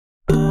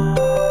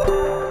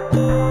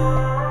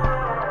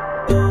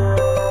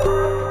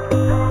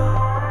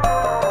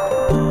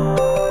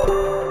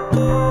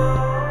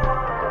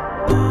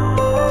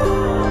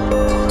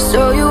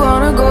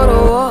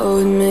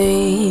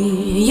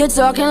You're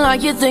talking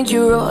like you think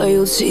you're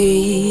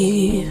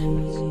royalty.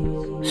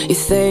 You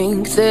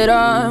think that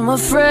I'm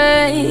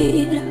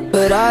afraid,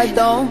 but I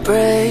don't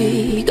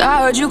break.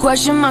 I heard you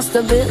question my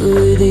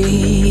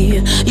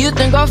stability. You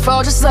think I'll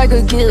fall just like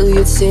a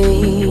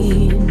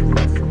guillotine,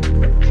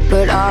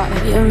 but I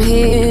am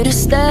here to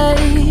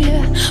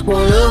stay,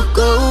 won't look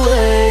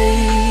away.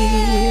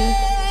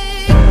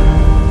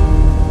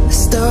 The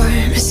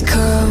storm is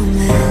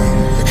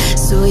coming,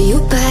 so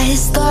you better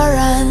start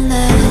running.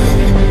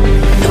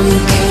 No, you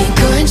can't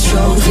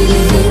control, feel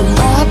it in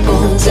my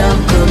bones.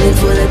 I'm coming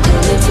for the,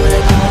 coming for the.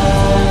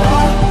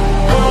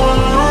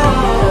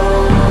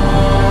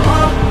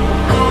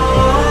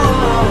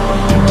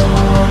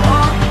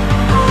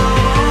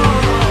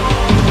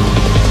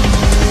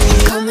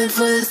 Coming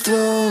for the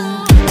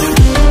throne.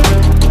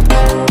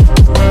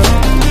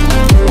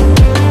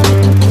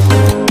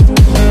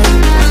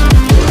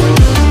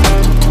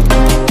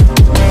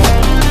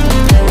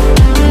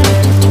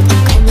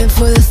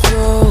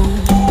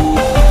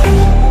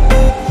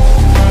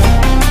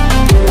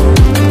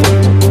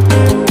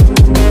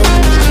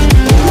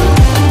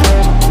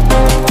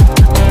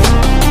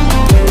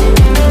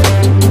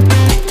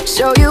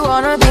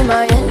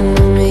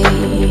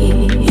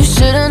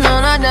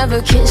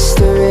 Never kissed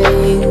the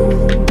rain.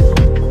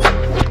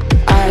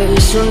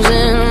 Ice runs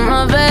in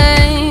my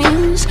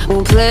veins,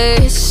 won't play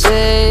it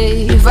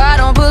safe. I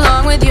don't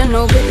belong with your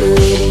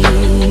nobility.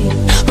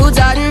 Who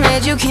died and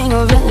made you king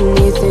of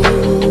anything?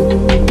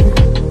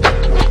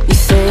 You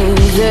think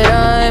that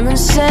I'm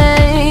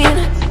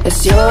insane,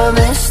 it's your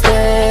mistake.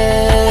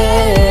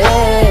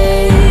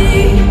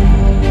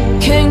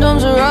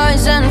 Kingdoms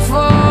rise and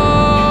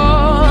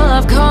fall,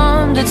 I've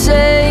come to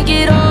take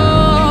it all.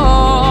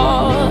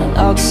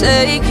 I'll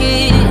take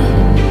it,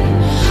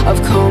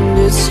 I've come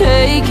to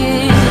take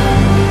it.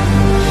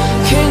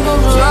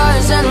 Kingdoms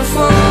rise and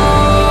fall,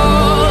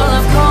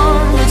 I've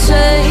come to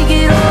take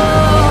it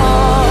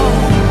all.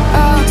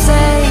 I'll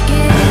take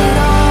it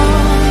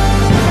all.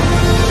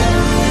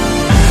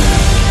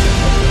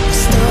 The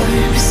storm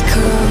is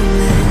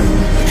coming,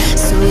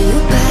 so you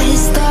better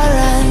start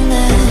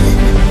running.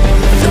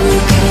 Though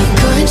you can't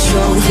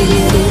control, feel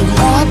it in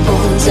my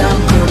bones. I'm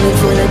coming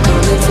for the,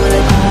 coming for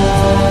the.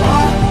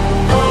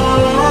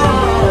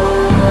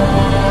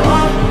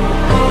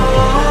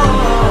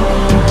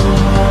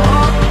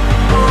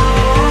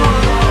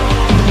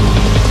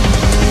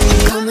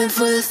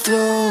 For the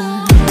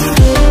throne.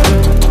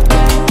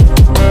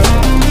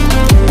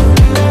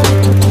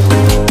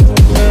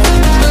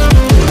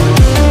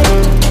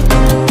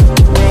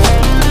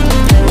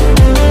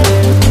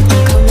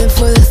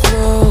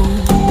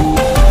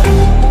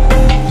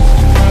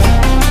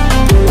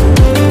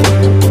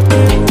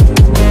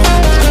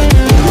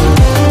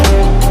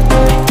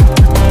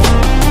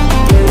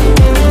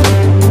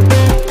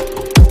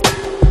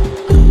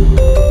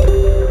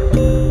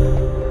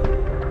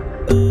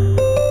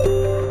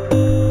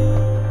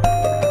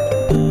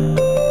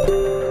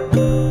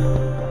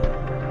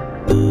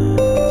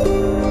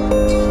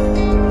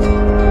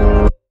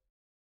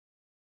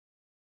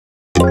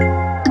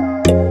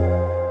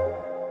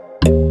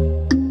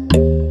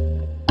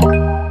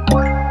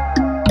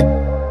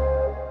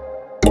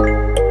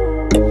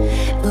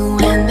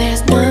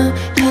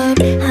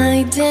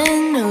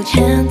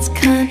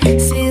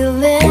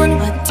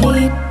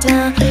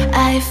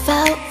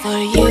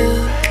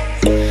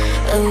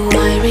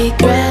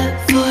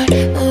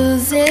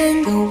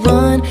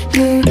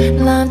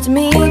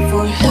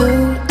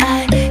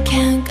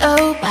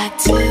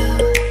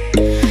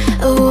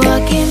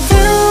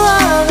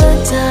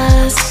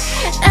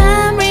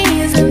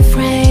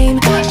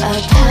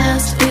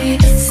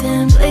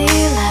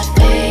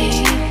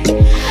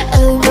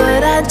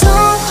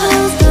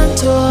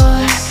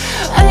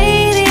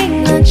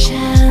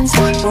 Chance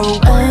for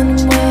when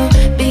we'll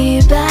be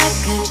back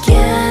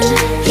again.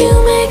 You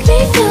make me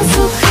feel so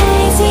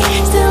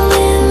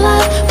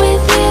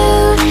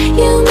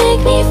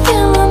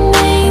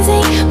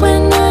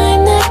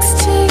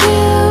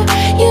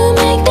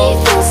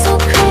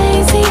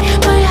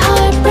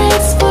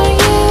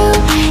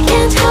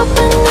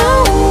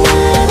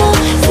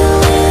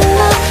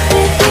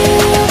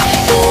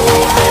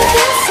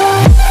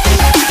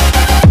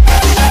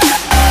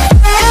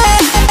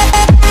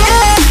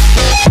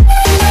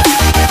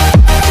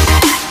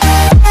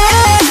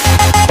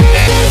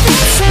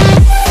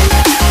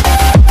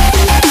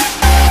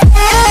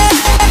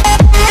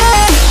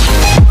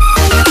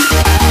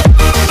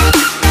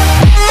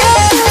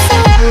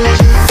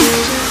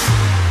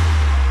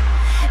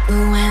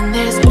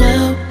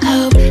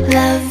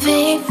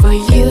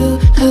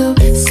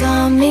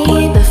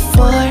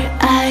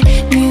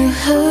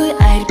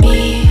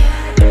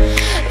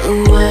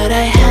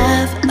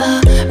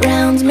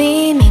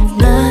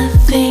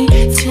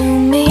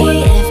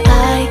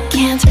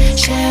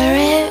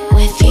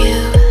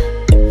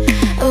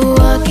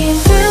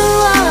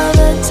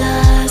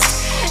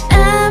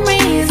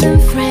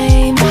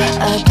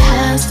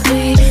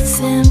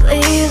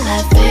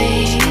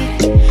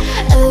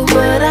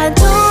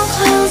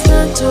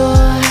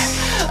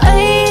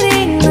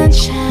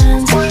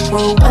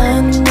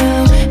when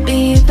you'll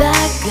be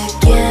back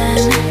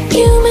again.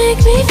 You make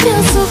me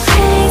feel so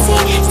crazy,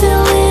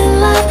 still in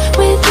love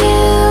with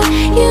you.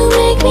 You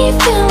make me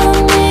feel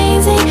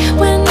amazing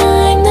when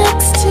I'm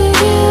next to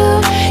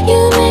you. You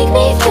make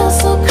me feel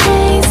so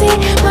crazy,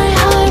 my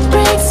heart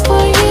breaks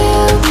for you.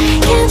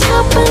 Can't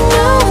help but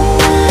know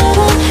that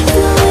I'm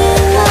still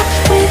in love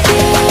with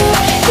you.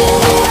 You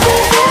make me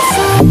feel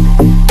so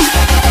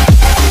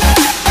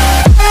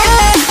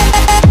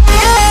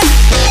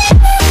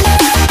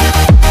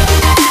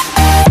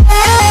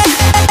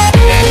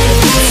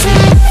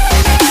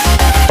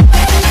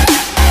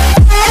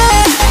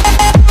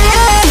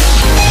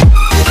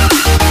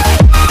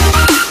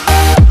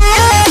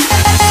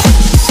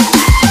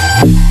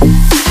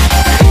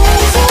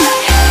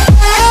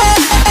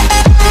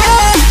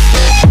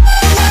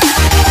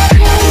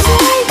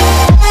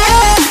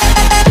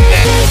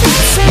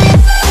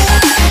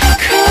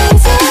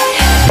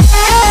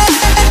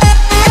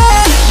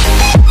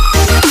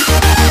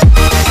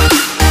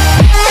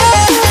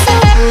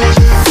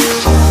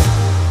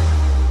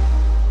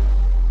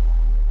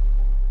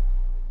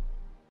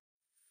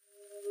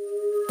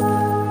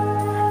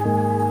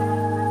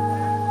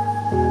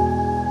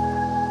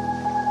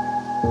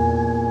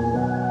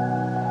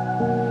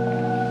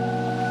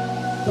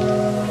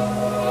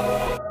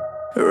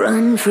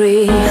run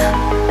free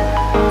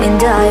and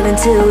dive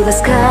into the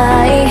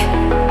sky.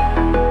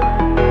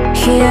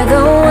 Hear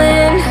the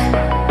wind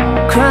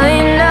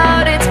crying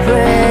out its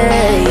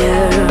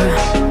prayer.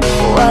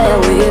 Why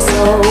are we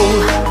so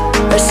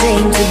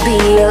ashamed to be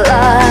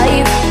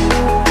alive?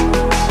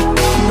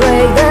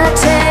 Break the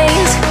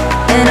chains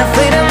and our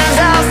freedom's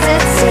ours to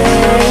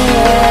take.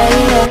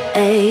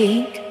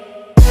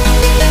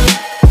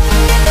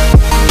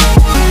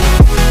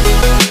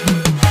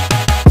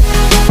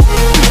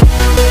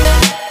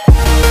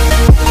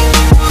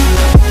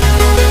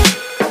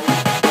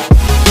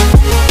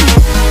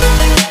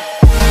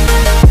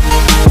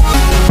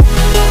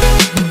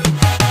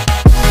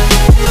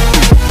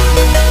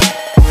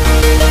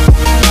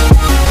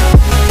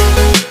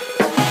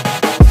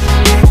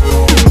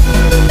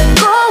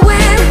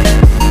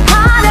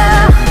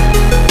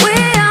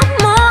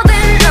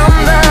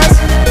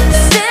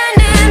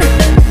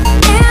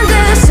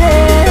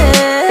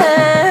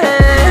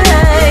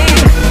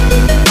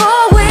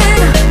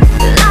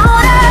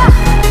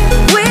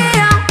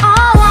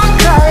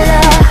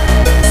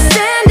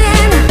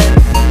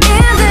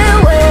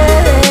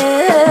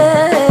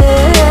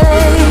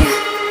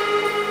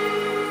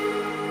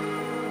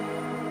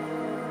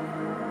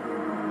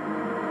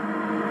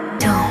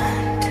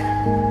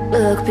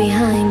 Look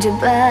behind your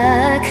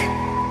back.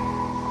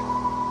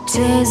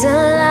 Chase a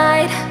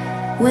light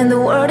when the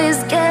world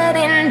is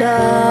getting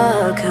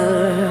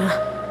darker.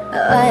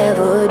 I have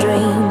a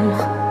dream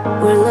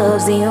where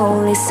love's the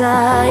only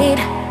side.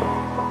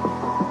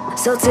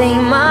 So take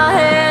my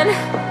hand,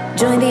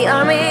 join the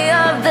army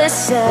of the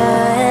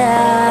shadows.